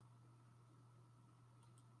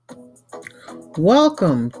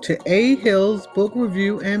Welcome to A Hill's Book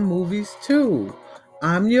Review and Movies too.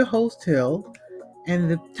 I'm your host, Hill,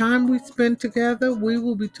 and the time we spend together, we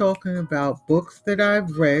will be talking about books that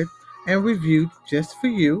I've read and reviewed just for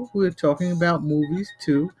you. We're talking about movies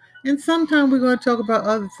too, and sometimes we're going to talk about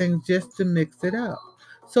other things just to mix it up.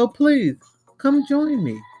 So please come join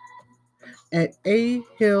me at A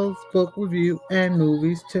Hill's Book Review and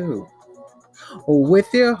Movies too,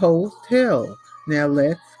 with your host, Hill. Now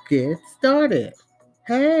let's get started.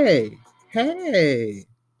 Hey, hey.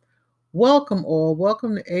 Welcome all.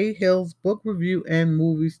 Welcome to A Hill's Book Review and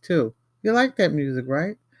Movies too. You like that music,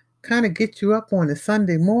 right? Kind of get you up on a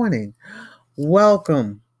Sunday morning.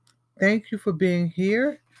 Welcome. Thank you for being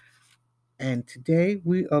here. And today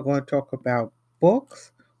we are going to talk about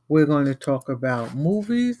books. We're going to talk about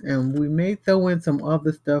movies, and we may throw in some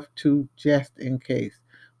other stuff too, just in case.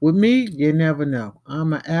 With me, you never know.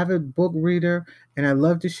 I'm an avid book reader, and I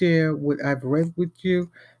love to share what I've read with you.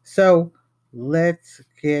 So let's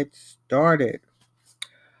get started.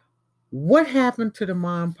 What happened to the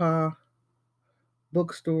mom and pa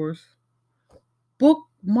bookstores?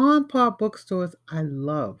 Mom and pop bookstores I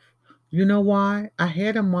love. You know why? I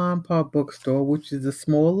had a mom and pop bookstore, which is a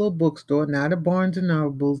small little bookstore, not a Barnes and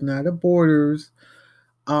Nobles, not a Borders,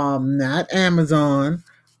 not Amazon.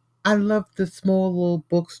 I love the small little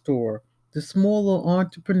bookstore, the small little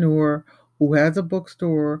entrepreneur who has a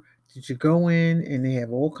bookstore that you go in and they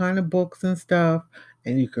have all kind of books and stuff,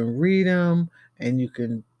 and you can read them and you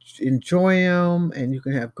can enjoy them and you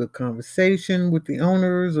can have good conversation with the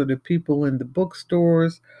owners or the people in the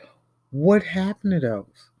bookstores. What happened to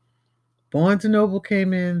those? Barnes and Noble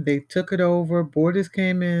came in, they took it over. Borders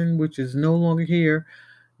came in, which is no longer here.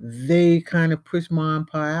 They kind of pushed mom and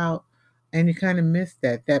pa out, and you kind of miss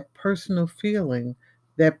that personal feeling,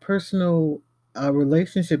 that personal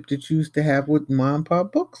relationship that you used to have with mom and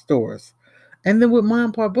pop bookstores. And then with mom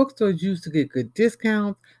and pop bookstores, you used to get good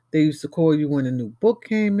discounts. They used to call you when a new book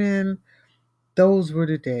came in. Those were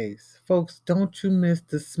the days. Folks, don't you miss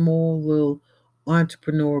the small little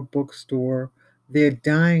entrepreneur bookstore. They're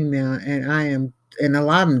dying now, and a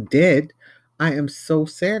lot of them dead. I am so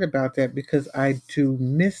sad about that because I do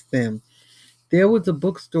miss them. There was a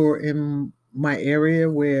bookstore in my area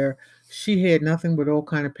where she had nothing but all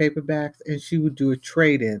kind of paperbacks, and she would do a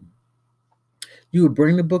trade-in. You would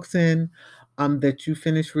bring the books in that you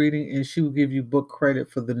finished reading, and she would give you book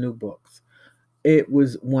credit for the new books. It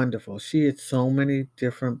was wonderful. She had so many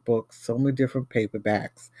different books, so many different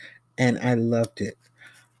paperbacks, and I loved it.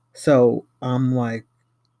 So I'm like,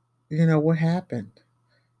 what happened?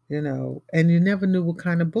 And you never knew what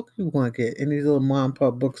kind of book you were going to get in these little mom and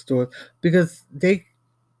pop bookstores because they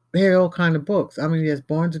had all kind of books. I mean, yes,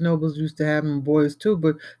 Barnes and Nobles used to have them, boys too,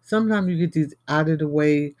 but sometimes you get these out of the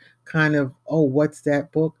way kind of, oh, what's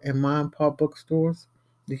that book? And mom and pop bookstores,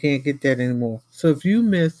 you can't get that anymore. So if you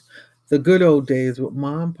miss the good old days with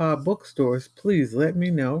mom and pop bookstores, please let me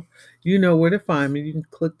know. You know where to find me. You can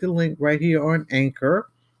click the link right here on Anchor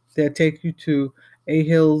that take you to A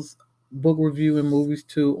Hill's Book Review and Movies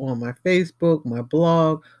too on my Facebook, my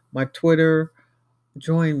blog, my Twitter.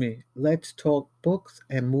 Join me. Let's talk books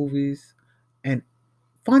and movies and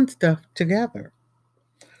fun stuff together.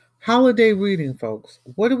 Holiday reading, folks.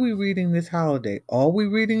 What are we reading this holiday? Are we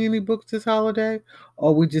reading any books this holiday? Or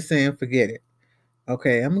are we just saying forget it?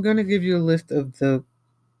 Okay, I'm going to give you a list of the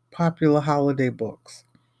popular holiday books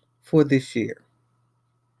for this year.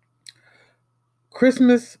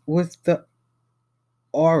 Christmas with the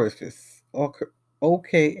Orifice,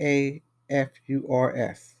 Okafurs,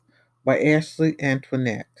 by Ashley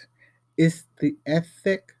Antoinette. It's the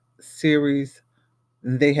Ethic series.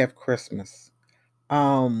 They have Christmas.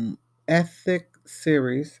 Ethic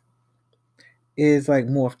series is like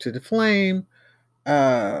Morph to the Flame.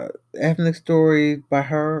 Ethnic story by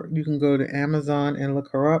her. You can go to Amazon and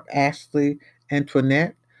look her up. Ashley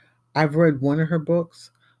Antoinette. I've read one of her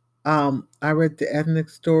books. I read the ethnic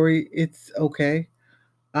story. It's okay.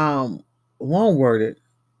 Um, Long worded,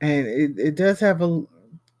 and it does have a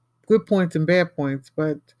good points and bad points,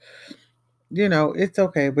 but it's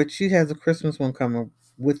okay. But she has a Christmas one coming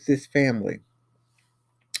with this family.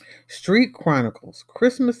 Street Chronicles,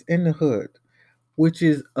 Christmas in the Hood, which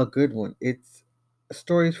is a good one. It's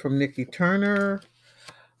stories from Nikki Turner.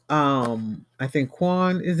 I think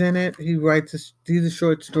Quan is in it. He writes these are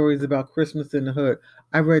short stories about Christmas in the Hood.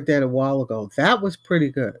 I read that a while ago. That was pretty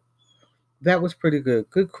good. That was pretty good.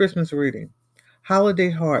 Good Christmas reading. Holiday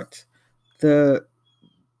Hearts, The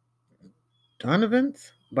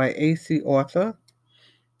Donovans by A.C. Arthur.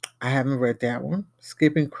 I haven't read that one.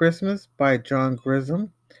 Skipping Christmas by John Grisham.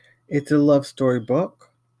 It's a love story book.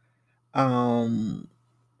 Um,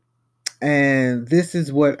 And this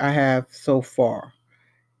is what I have so far.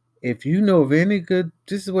 If you know of any good,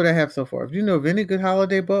 this is what I have so far. If you know of any good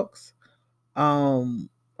holiday books, um,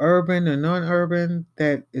 urban or non-urban,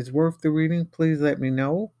 that is worth the reading, please let me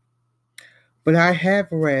know. But I have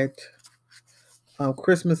read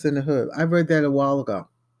Christmas in the Hood. I read that a while ago.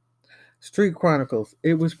 Street Chronicles.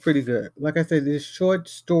 It was pretty good. Like I said, there's short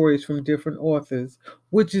stories from different authors,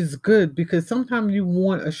 which is good because sometimes you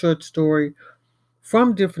want a short story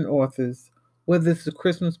from different authors, whether it's a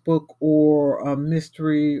Christmas book or a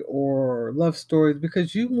mystery or love stories,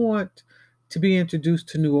 because you want to be introduced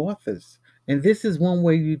to new authors. And this is one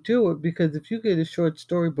way you do it because if you get a short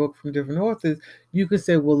story book from different authors, you could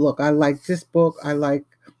say, well, look, I like this book, I like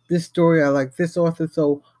this story, I like this author,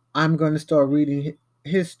 so I'm going to start reading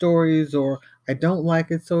his stories, or I don't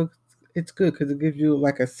like it. So it's good because it gives you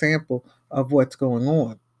like a sample of what's going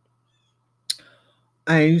on.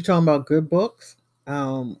 And you talking about good books?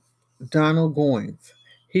 Um, Donald Goines.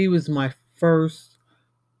 He was my first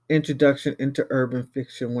introduction into urban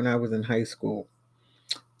fiction when I was in high school.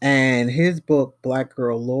 And his book, Black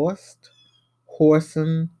Girl Lost,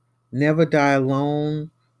 Whoreson, Never Die Alone,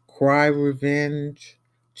 Cry Revenge,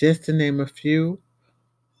 just to name a few,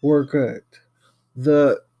 were good.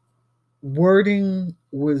 The wording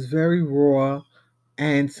was very raw,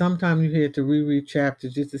 and sometimes you had to reread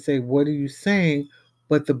chapters just to say, what are you saying?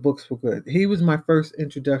 But the books were good. He was my first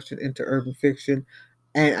introduction into urban fiction,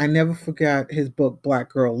 and I never forgot his book, Black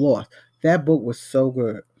Girl Lost. That book was so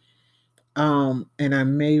good. And I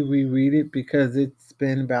may reread it because it's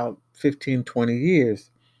been about 15, 20 years.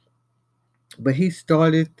 But he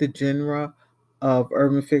started the genre of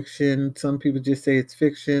urban fiction. Some people just say it's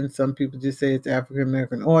fiction. Some people just say it's African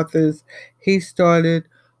American authors. He started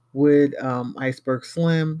with Iceberg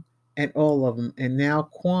Slim and all of them. And now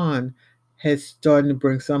Quan has started to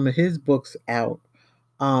bring some of his books out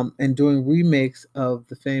and doing remakes of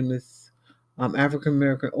the famous African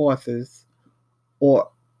American authors, or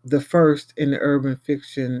the first in the urban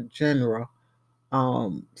fiction genre.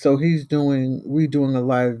 So he's doing redoing a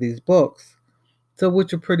lot of these books, so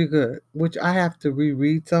which are pretty good. Which I have to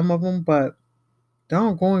reread some of them, but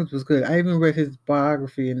Don Goins was good. I even read his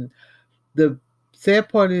biography, and the sad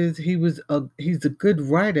part is he's a good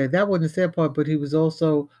writer. That wasn't the sad part, but he was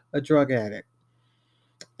also a drug addict.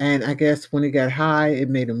 And I guess when he got high, it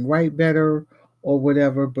made him write better or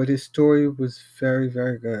whatever. But his story was very,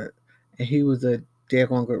 very good, and he was a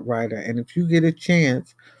daggone good writer. And if you get a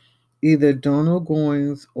chance, either Donald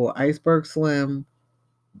Goins or Iceberg Slim,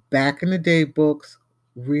 back in the day books,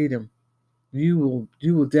 read them. You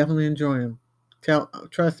will definitely enjoy them.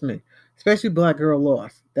 Trust me, especially Black Girl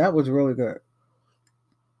Lost. That was really good.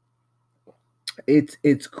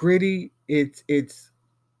 It's gritty. It's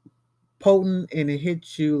potent, and it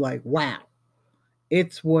hits you like wow.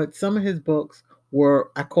 It's what some of his books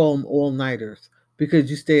were. I call them all nighters because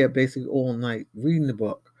you stay up basically all night reading the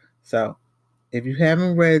book. So if you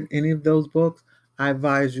haven't read any of those books, I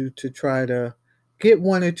advise you to try to get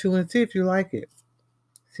one or two and see if you like it.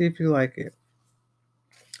 See if you like it.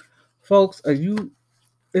 Folks, is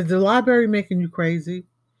the library making you crazy?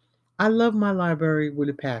 I love my library with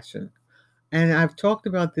a passion. And I've talked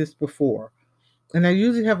about this before. And I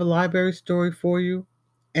usually have a library story for you.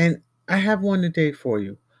 And I have one today for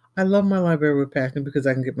you. I love my library with passion because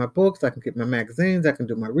I can get my books, I can get my magazines, I can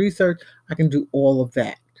do my research, I can do all of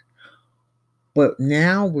that. But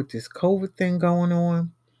now with this COVID thing going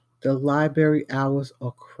on, the library hours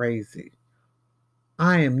are crazy.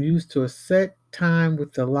 I am used to a set time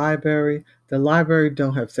with the library. The library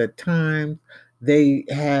don't have set times. They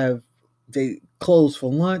close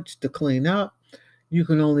for lunch to clean up. You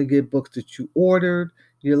can only get books that you ordered.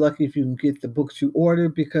 You're lucky if you can get the books you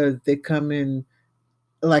ordered because they come in,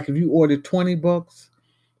 like if you order 20 books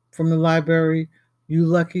from the library, you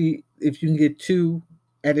lucky if you can get two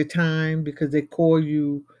at a time because they call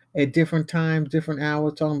you at different times, different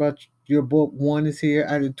hours, talking about your book. One is here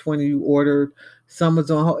out of 20 you ordered. Some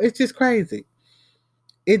is on hold. It's just crazy.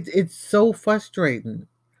 It's so frustrating.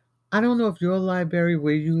 I don't know if your library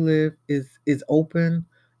where you live is open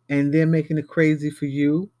and they're making it crazy for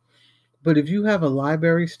you. But if you have a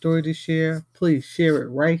library story to share, please share it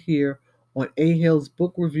right here on A Hill's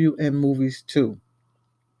Book Review and Movies too.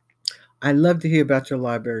 I love to hear about your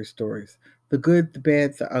library stories, the good, the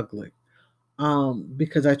bad, the ugly.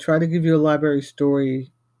 Because I try to give you a library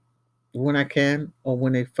story when I can, or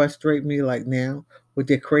when they frustrate me, like now with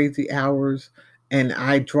their crazy hours, and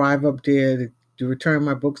I drive up there to return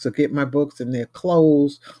my books or get my books, and they're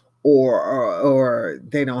closed, or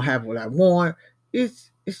they don't have what I want.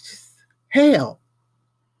 It's just hell.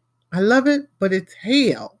 I love it, but it's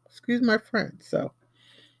hell. Excuse my French. So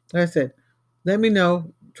Like I said, let me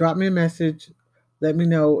know. Drop me a message. Let me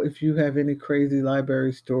know if you have any crazy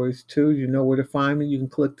library stories too. You know where to find me. You can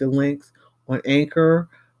click the links on Anchor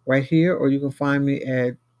right here, or you can find me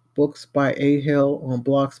at Books by A Hill on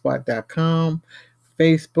blogspot.com,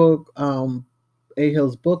 Facebook, A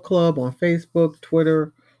Hill's Book Club on Facebook,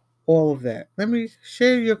 Twitter, all of that. Let me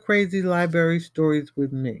share your crazy library stories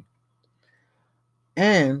with me.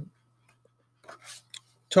 And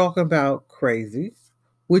talk about crazy,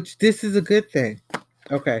 which this is a good thing.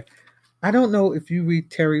 Okay. I don't know if you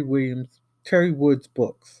read Terry Wood's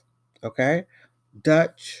books. Okay.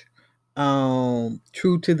 Dutch,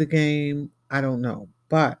 True to the Game. I don't know.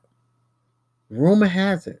 But rumor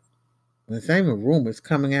has it, it's not even rumor, it's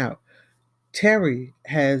coming out. Terri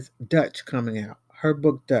has Dutch coming out. Her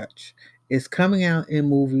book Dutch is coming out in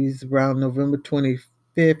movies around November 25th,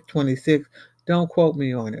 26th. Don't quote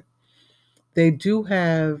me on it. They do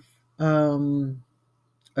have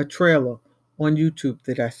a trailer on YouTube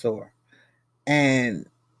that I saw. And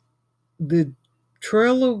the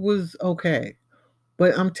trailer was okay.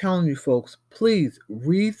 But I'm telling you, folks, please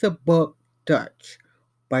read the book Dutch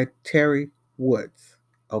by Terry Woods.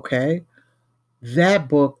 Okay? That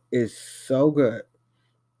book is so good.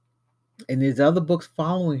 And there's other books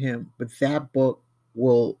following him, but that book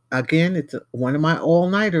will, again, it's one of my all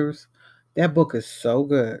nighters. That book is so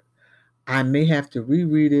good. I may have to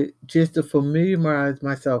reread it just to familiarize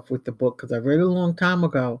myself with the book because I read it a long time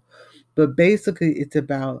ago. But basically, it's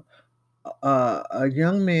about a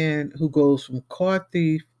young man who goes from car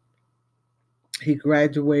thief. He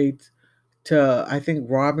graduates to, I think,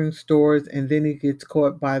 robbing stores, and then he gets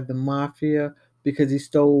caught by the mafia because he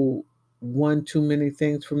stole one too many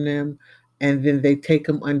things from them. And then they take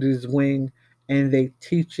him under his wing and they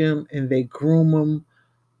teach him and they groom him.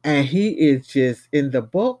 And he is just in the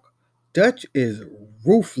book. Dutch is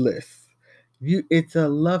ruthless. It's a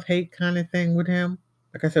love hate kind of thing with him.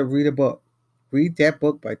 Like I said, read a book. Read that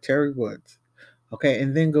book by Terry Woods. Okay,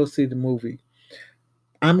 and then go see the movie.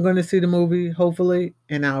 I'm going to see the movie, hopefully,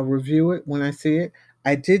 and I'll review it when I see it.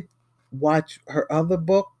 I did watch her other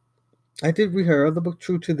book. I did read her other book,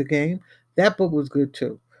 True to the Game. That book was good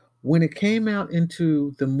too. When it came out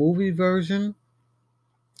into the movie version,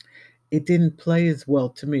 it didn't play as well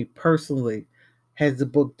to me personally as the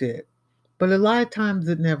book did. But a lot of times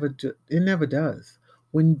it never does.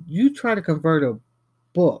 When you try to convert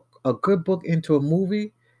a good book into a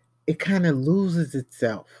movie, it kind of loses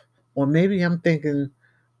itself. Or maybe I'm thinking,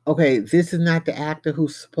 okay, this is not the actor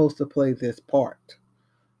who's supposed to play this part.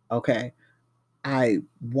 Okay. I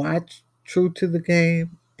watched True to the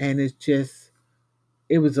Game and it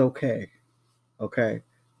was okay. Okay.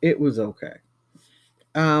 It was okay.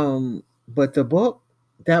 But the book,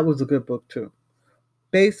 that was a good book too.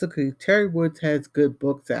 Basically, Terry Woods has good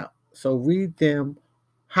books out. So read them.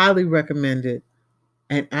 Highly recommended.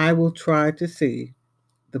 And I will try to see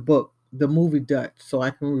the movie Dutch, so I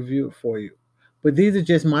can review it for you. But these are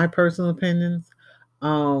just my personal opinions.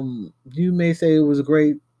 You may say it was a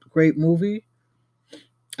great movie.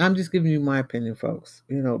 I'm just giving you my opinion, folks.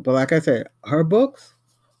 But like I said, her books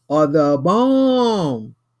are the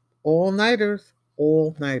bomb. All nighters,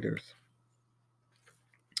 all nighters.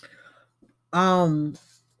 Um,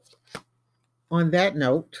 on that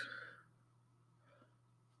note,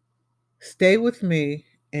 stay with me,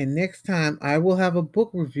 and next time I will have a book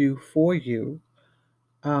review for you.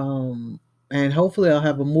 Um, and hopefully I'll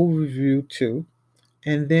have a movie review too.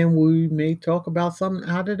 And then we may talk about something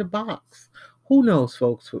out of the box. Who knows,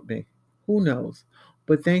 folks, with me? Who knows?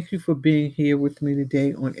 But thank you for being here with me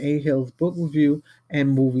today on A Hill's Book Review and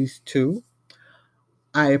Movies Too.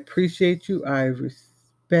 I appreciate you. I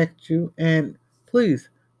respect you. And please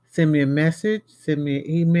send me a message, send me an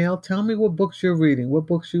email. Tell me what books you're reading, what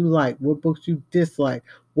books you like, what books you dislike,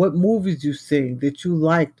 what movies you've seen that you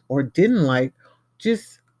liked or didn't like.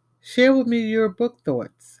 Just share with me your book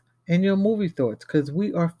thoughts and your movie thoughts because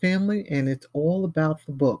we are family and it's all about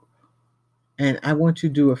the book. And I want you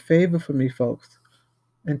to do a favor for me, folks.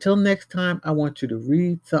 Until next time, I want you to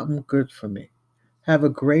read something good for me. Have a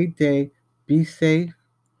great day. Be safe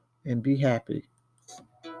and be happy.